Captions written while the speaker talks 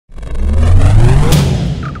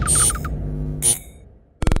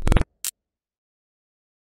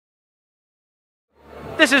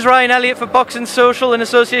This is Ryan Elliott for Boxing Social in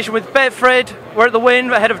association with Betfred. We're at the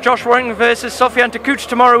weigh-in ahead of Josh Warrington versus Sofiane Takouch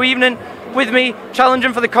tomorrow evening. With me,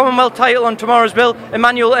 challenging for the Commonwealth title on tomorrow's bill,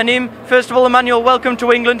 Emmanuel Anim. First of all, Emmanuel, welcome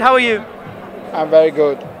to England. How are you? I'm very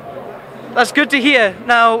good. That's good to hear.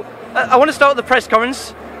 Now, I want to start with the press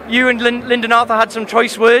conference. You and Lyndon had some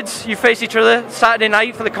choice words. You faced each other Saturday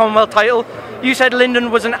night for the Commonwealth title. You said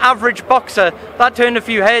Lyndon was an average boxer. That turned a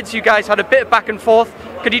few heads. You guys had a bit of back and forth.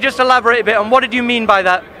 Could you just elaborate a bit on what did you mean by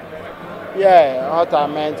that? Yeah, what I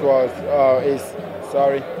meant was,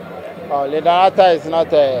 Lyndon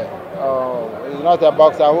is not a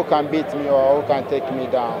boxer who can beat me or who can take me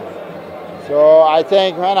down. So I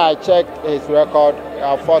think when I checked his record,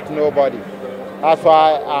 I fought nobody. That's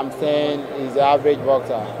why I'm saying he's an average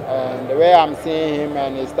boxer. And the way I'm seeing him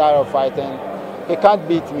and his style of fighting, he can't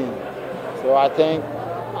beat me. So I think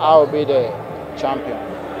I will be the champion.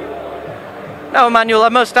 Now, Emmanuel, I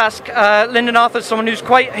must ask, Lyndon is someone who's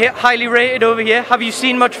quite highly rated over here. Have you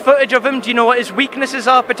seen much footage of him? Do you know what his weaknesses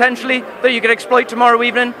are potentially that you could exploit tomorrow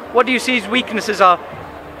evening? What do you see his weaknesses are?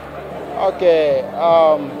 Okay,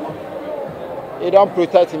 he don't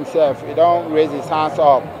protect himself. He don't raise his hands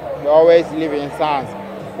up. He always leave his hands.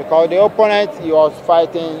 Because the opponent he was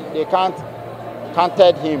fighting, they can't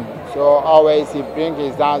counter him. So always he brings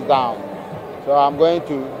his hands down. So I'm going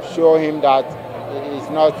to show him that he's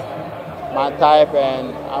not my type,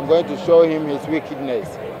 and I'm going to show him his wickedness.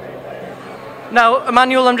 Now,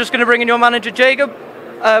 Emmanuel, I'm just going to bring in your manager, Jacob.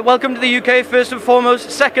 Welcome to the UK, first and foremost.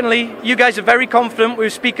 Secondly, you guys are very confident. We were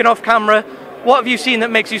speaking off camera. What have you seen that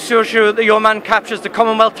makes you so sure that your man captures the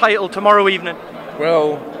Commonwealth title tomorrow evening?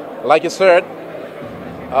 Well, like you said,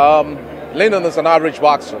 Lyndon is an average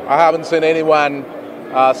boxer. I haven't seen anyone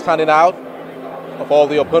standing out of all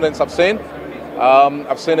the opponents I've seen.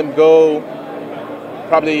 I've seen him go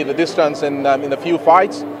probably the distance in a few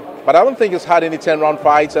fights, but I don't think he's had any 10-round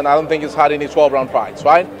fights, and I don't think he's had any 12-round fights,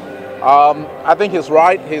 right? I think he's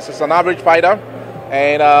right. He's an average fighter,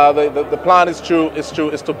 and the plan is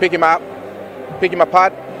to pick him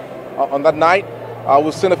apart on that night.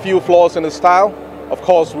 We've seen a few flaws in his style. Of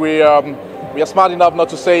course, we are smart enough not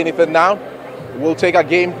to say anything now. We'll take our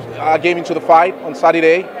game into the fight on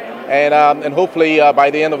Saturday, and hopefully by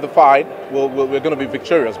the end of the fight, we're going to be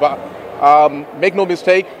victorious. But make no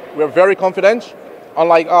mistake, we're very confident.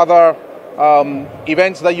 Unlike other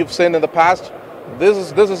events that you've seen in the past,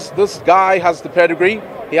 this guy has the pedigree.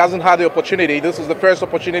 He hasn't had the opportunity. This is the first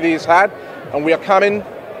opportunity he's had, and we are coming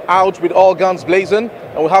out with all guns blazing,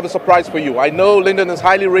 and we'll have a surprise for you. I know Lyndon is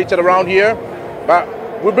highly rated around here, but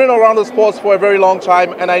we've been around the sports for a very long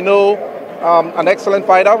time, and I know an excellent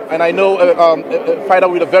fighter, and I know a fighter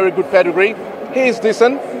with a very good pedigree. He is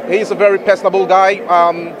decent. He's a very personable guy.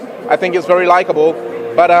 I think he's very likable,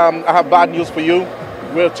 but I have bad news for you.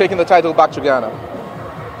 We're taking the title back to Ghana.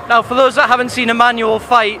 Now, for those that haven't seen Emmanuel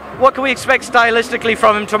fight, what can we expect stylistically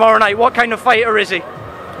from him tomorrow night? What kind of fighter is he?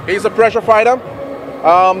 He's a pressure fighter.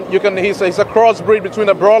 He's a crossbreed between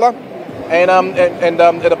a brawler and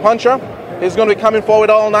a puncher. He's going to be coming forward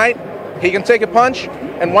all night. He can take a punch,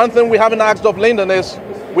 and one thing we haven't asked of Lyndon is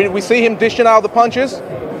we see him dishing out the punches,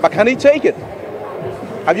 but can he take it?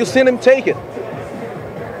 Have you seen him take it?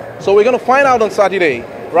 So we're going to find out on Saturday,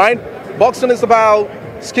 right? Boxing is about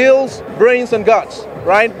skills, brains, and guts,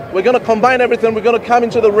 right? We're going to combine everything. We're going to come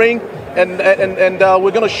into the ring, and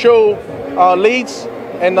we're going to show Leeds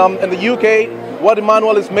and the UK what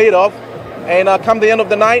Emmanuel is made of. And come the end of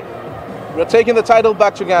the night, we're taking the title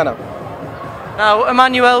back to Ghana. Now,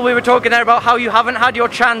 Emmanuel, we were talking there about how you haven't had your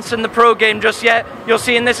chance in the pro game just yet. You're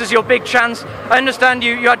seeing this as your big chance. I understand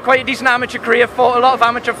you had quite a decent amateur career, fought a lot of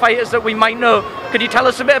amateur fighters that we might know. Could you tell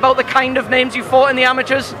us a bit about the kind of names you fought in the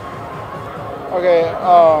amateurs? Okay,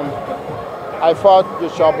 I fought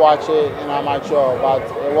Buatsi in amateur, but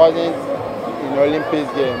it wasn't in the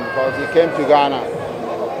Olympics game because he came to Ghana.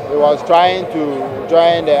 He was trying to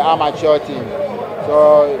join the amateur team,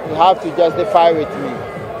 so he had to justify with me.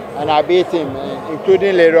 And I beat him,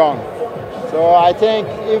 including later on. So I think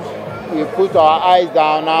if we put our eyes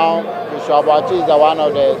down now, Buatsi is one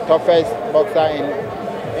of the toughest boxers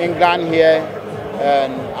in England here.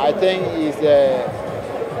 And I think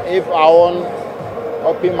if I won't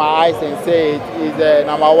open my eyes and say it, he's the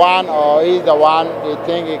number one, or he's the one they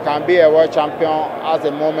think he can be a world champion at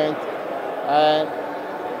the moment. And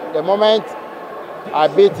the moment I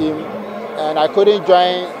beat him and I couldn't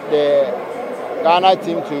join the Ghana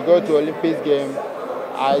team to go to Olympics game,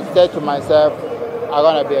 I said to myself, I'm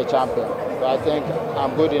going to be a champion. So I think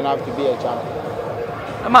I'm good enough to be a champion.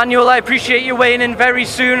 Emmanuel, I appreciate you weighing in very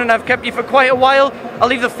soon, and I've kept you for quite a while. I'll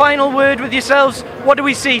leave the final word with yourselves. What do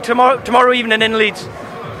we see tomorrow evening in Leeds?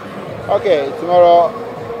 Okay, tomorrow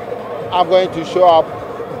I'm going to show up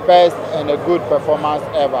best and a good performance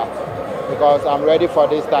ever, because I'm ready for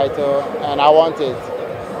this title and I want it.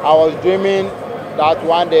 I was dreaming that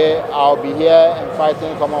one day I'll be here and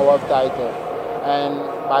fighting Commonwealth title, and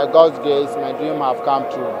by God's grace my dream have come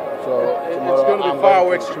true. So it's going to be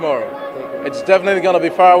fireworks tomorrow. It's definitely going to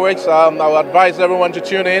be fireworks. I will advise everyone to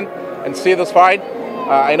tune in and see this fight.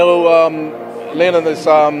 I know Lyndon is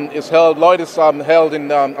held. Lloyd is held in.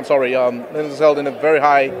 Lyndon is held in a very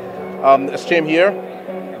high esteem here.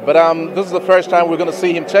 But this is the first time we're going to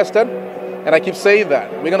see him tested, and I keep saying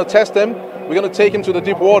that we're going to test him. We're going to take him to the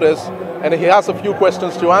deep waters, and he has a few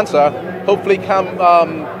questions to answer. Hopefully, come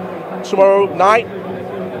tomorrow night,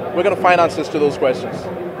 we're going to find answers to those questions.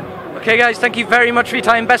 Okay, guys, thank you very much for your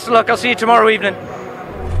time. Best of luck. I'll see you tomorrow evening.